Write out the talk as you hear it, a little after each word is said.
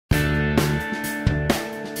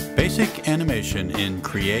Basic animation in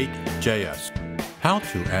CreateJS. How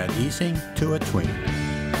to add easing to a tween.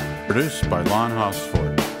 Produced by Lon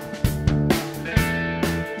Ford.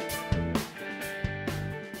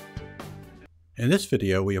 In this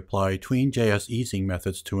video, we apply TweenJS easing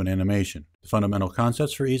methods to an animation. The fundamental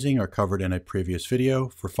concepts for easing are covered in a previous video.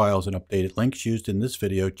 For files and updated links used in this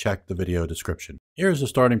video, check the video description. Here is the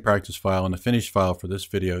starting practice file and the finished file for this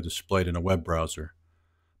video displayed in a web browser.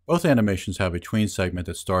 Both animations have a tween segment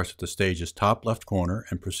that starts at the stage's top left corner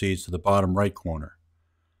and proceeds to the bottom right corner.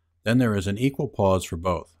 Then there is an equal pause for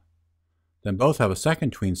both. Then both have a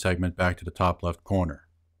second tween segment back to the top left corner.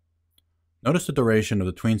 Notice the duration of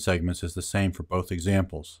the tween segments is the same for both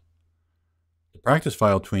examples. The practice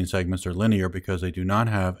file tween segments are linear because they do not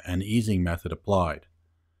have an easing method applied.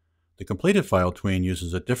 The completed file tween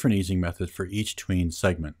uses a different easing method for each tween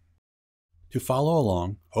segment. To follow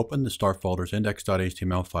along, open the start folder's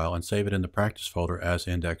index.html file and save it in the practice folder as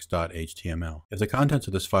index.html. If the contents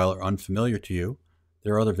of this file are unfamiliar to you,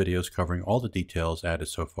 there are other videos covering all the details added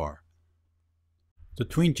so far. The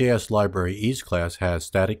TweenJS library ease class has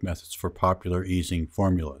static methods for popular easing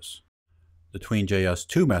formulas. The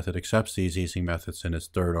TweenJS2 method accepts these easing methods in its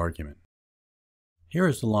third argument. Here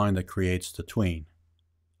is the line that creates the tween.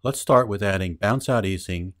 Let's start with adding bounce out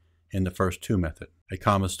easing in the first to method. A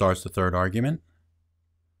comma starts the third argument,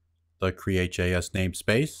 the CreateJS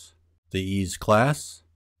namespace, the ease class,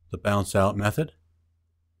 the bounce out method.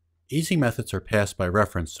 Easing methods are passed by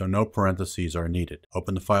reference, so no parentheses are needed.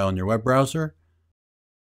 Open the file in your web browser.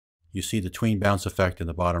 You see the tween bounce effect in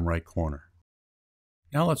the bottom right corner.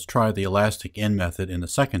 Now let's try the elastic in method in the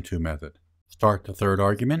second to method. Start the third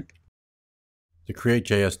argument, the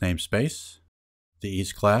CreateJS namespace, the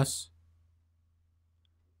ease class,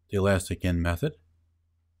 the elastic in method.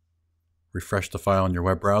 Refresh the file in your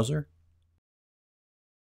web browser.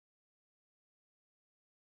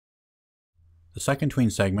 The second tween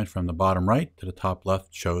segment from the bottom right to the top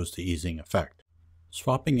left shows the easing effect.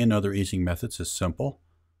 Swapping in other easing methods is simple.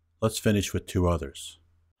 Let's finish with two others.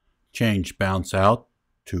 Change bounce out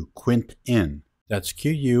to quint in. That's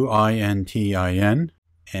Quintin.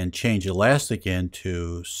 And change elastic in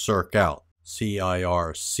to circ out.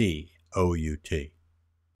 Circout.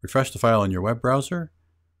 Refresh the file in your web browser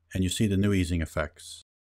and you see the new easing effects.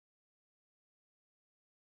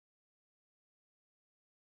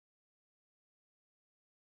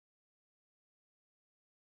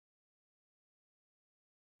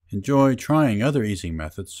 Enjoy trying other easing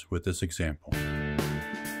methods with this example.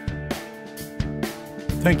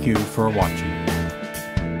 Thank you for watching.